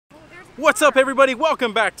What's up, everybody?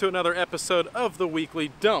 Welcome back to another episode of the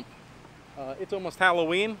Weekly Dump. It's almost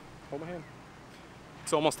Halloween. Hold my hand.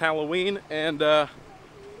 It's almost Halloween, and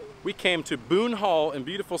we came to Boone Hall in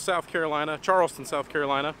beautiful South Carolina, Charleston, South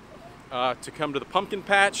Carolina, to come to the pumpkin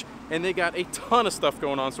patch, and they got a ton of stuff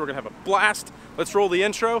going on, so we're gonna have a blast. Let's roll the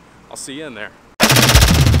intro. I'll see you in there.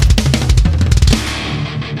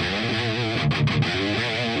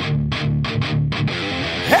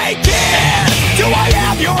 Hey kid, do I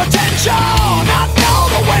have your attention? I know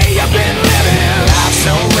the way you've been living. Life's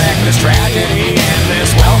so reckless, tragedy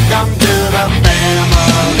endless. Welcome to the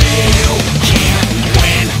family. You can't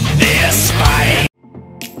win this fight.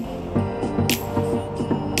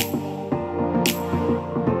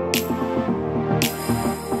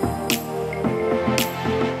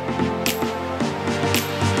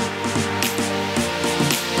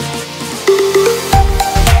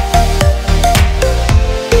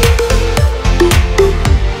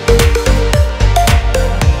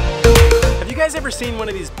 Ever seen one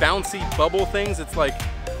of these bouncy bubble things? It's like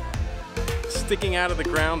sticking out of the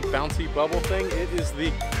ground bouncy bubble thing. It is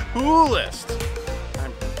the coolest.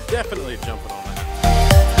 I'm definitely jumping on that.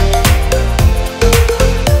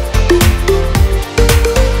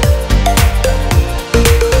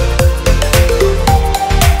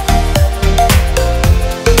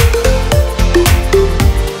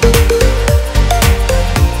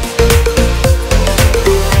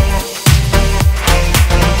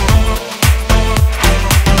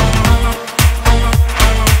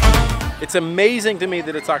 It's amazing to me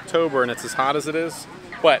that it's October and it's as hot as it is,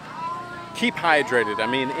 but keep hydrated. I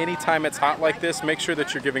mean, anytime it's hot like this, make sure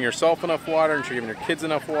that you're giving yourself enough water and you're giving your kids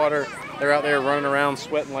enough water. They're out there running around,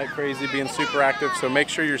 sweating like crazy, being super active, so make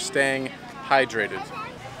sure you're staying hydrated.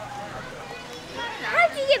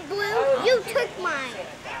 How'd you get blue? You took mine.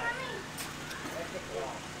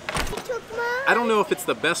 You took mine? I don't know if it's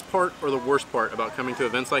the best part or the worst part about coming to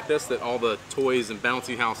events like this, that all the toys and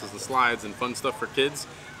bouncy houses and slides and fun stuff for kids,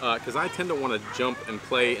 because I tend to want to jump and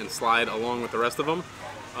play and slide along with the rest of them,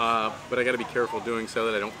 but I got to be careful doing so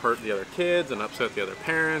that I don't hurt the other kids and upset the other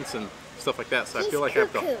parents and stuff like that. So I feel like I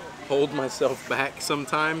have to hold myself back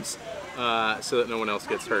sometimes so that no one else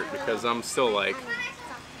gets hurt, because I'm still like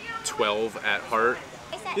 12 at heart.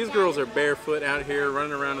 These girls are barefoot out here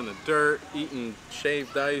running around in the dirt, eating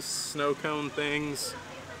shaved ice, snow cone things.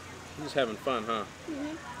 I'm just having fun, huh?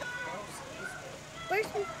 Mm-hmm. Where's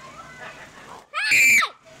the...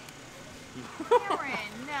 Lauren,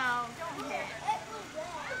 no, don't hit.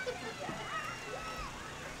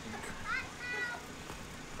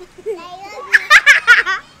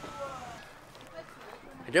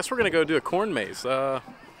 I guess we're gonna go do a corn maze.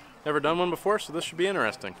 Never done one before, so this should be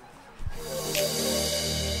interesting.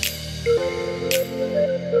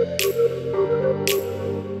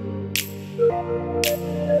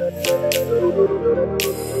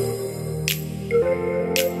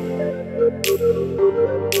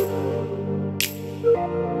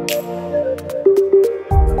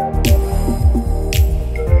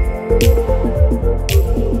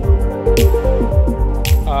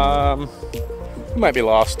 We might be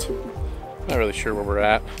lost. Not really sure where we're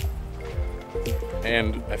at.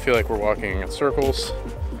 And I feel like we're walking in circles.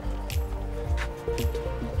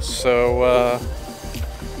 So,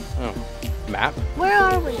 oh, map? Where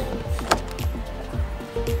are we?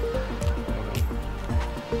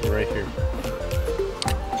 We're right here.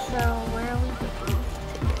 So, where are we?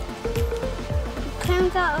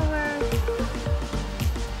 Couldn't go over.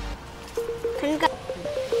 Couldn't go.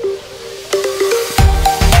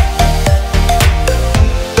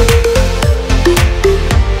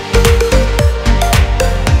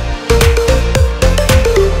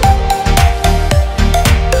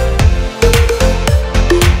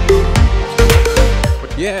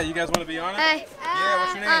 Yeah, you guys want to be on it? Hey. Yeah,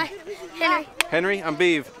 what's your name? Henry. Henry, I'm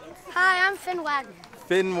Beav. Hi, I'm Finn Wagner.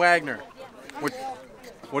 Finn Wagner.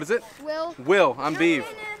 What is it? Will. Will, I'm Beav.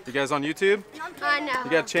 You guys on YouTube? I know.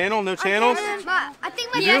 You got a channel? No channels? I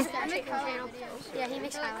think my You dad's do? got a channel. Yeah, he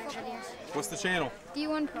makes highlight videos. What's the channel?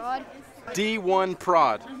 D1 Prod. D1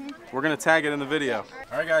 Prod. We're going to tag it in the video.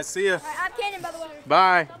 All right, guys, see ya. I'm Cannon, by the way.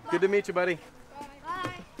 Bye. Good to meet you, buddy.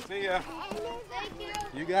 Bye. See ya. Thank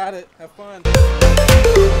you. You got it. Have fun.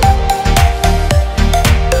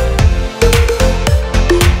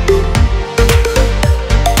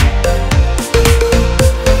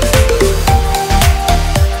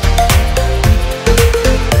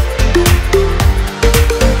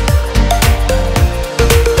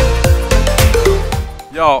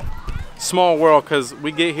 Y'all, small world, because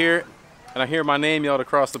we get here and I hear my name yelled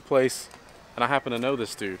across the place and I happen to know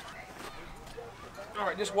this dude. All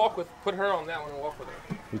right, just walk with, put her on that one and walk with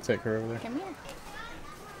her. You take her over there? Come here.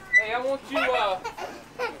 Hey, Hey, I want you,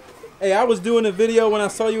 Hey, I was doing a video when I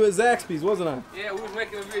saw you at Zaxby's, wasn't I? yeah, we was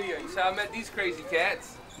making a video. You saw I met these crazy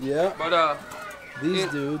cats. Yeah. But, These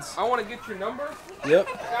dudes. I want to get your number. Yep.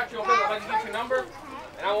 I got you on video. I'd like to get your number.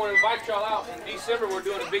 And I want to invite y'all out in December. We're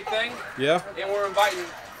doing a big thing. Yeah. And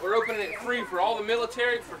we're opening it free for all the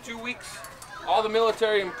military for 2 weeks. All the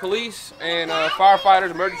military and police and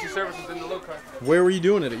firefighters, emergency services in the Low Country. Where were you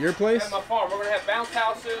doing it? At your place? At my farm. We're going to have bounce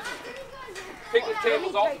houses, picnic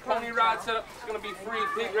tables, all the pony rides set up. It's going to be free,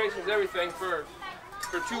 pig races, everything for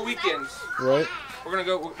 2 weekends. Right. We're going to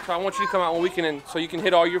go, so I want you to come out one weekend and so you can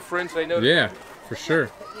hit all your friends so they know. Yeah, for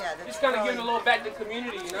sure. Just kind of giving a little back to the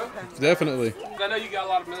community, you know? Definitely. 'Cause I know you got a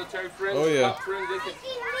lot of military friends. Oh, yeah. Friends, they can,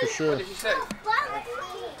 For sure. what did you say?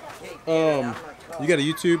 You got a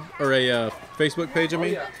YouTube or a Facebook page, I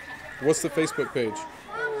mean? Yeah. What's the Facebook page?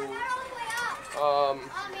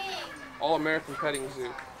 All American Petting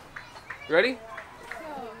Zoo. You ready?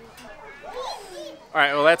 All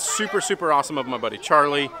right, well, that's super awesome of my buddy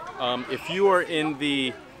Charlie. If you are in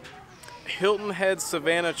the Hilton Head,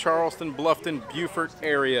 Savannah, Charleston, Bluffton, Beaufort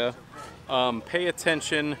area, pay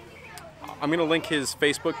attention. I'm going to link his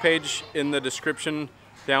Facebook page in the description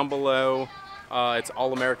down below. It's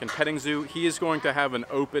All American Petting Zoo. He is going to have an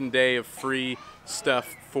open day of free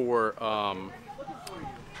stuff for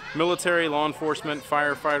military, law enforcement,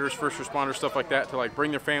 firefighters, first responders, stuff like that, to like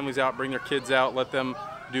bring their families out, bring their kids out, let them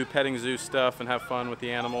do petting zoo stuff and have fun with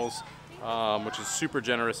the animals, which is super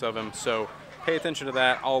generous of him. So pay attention to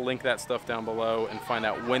that. I'll link that stuff down below and find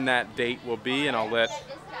out when that date will be, and I'll let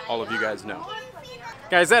all of you guys know.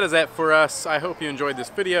 Guys, that is it for us. I hope you enjoyed this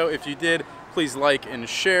video. If you did, please like and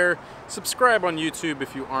share. Subscribe on YouTube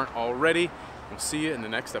if you aren't already. We'll see you in the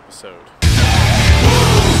next episode.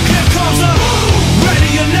 Here comes the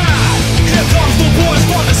ready or not. Here comes the boys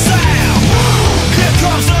for the sound. Here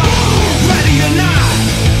comes the ready or not.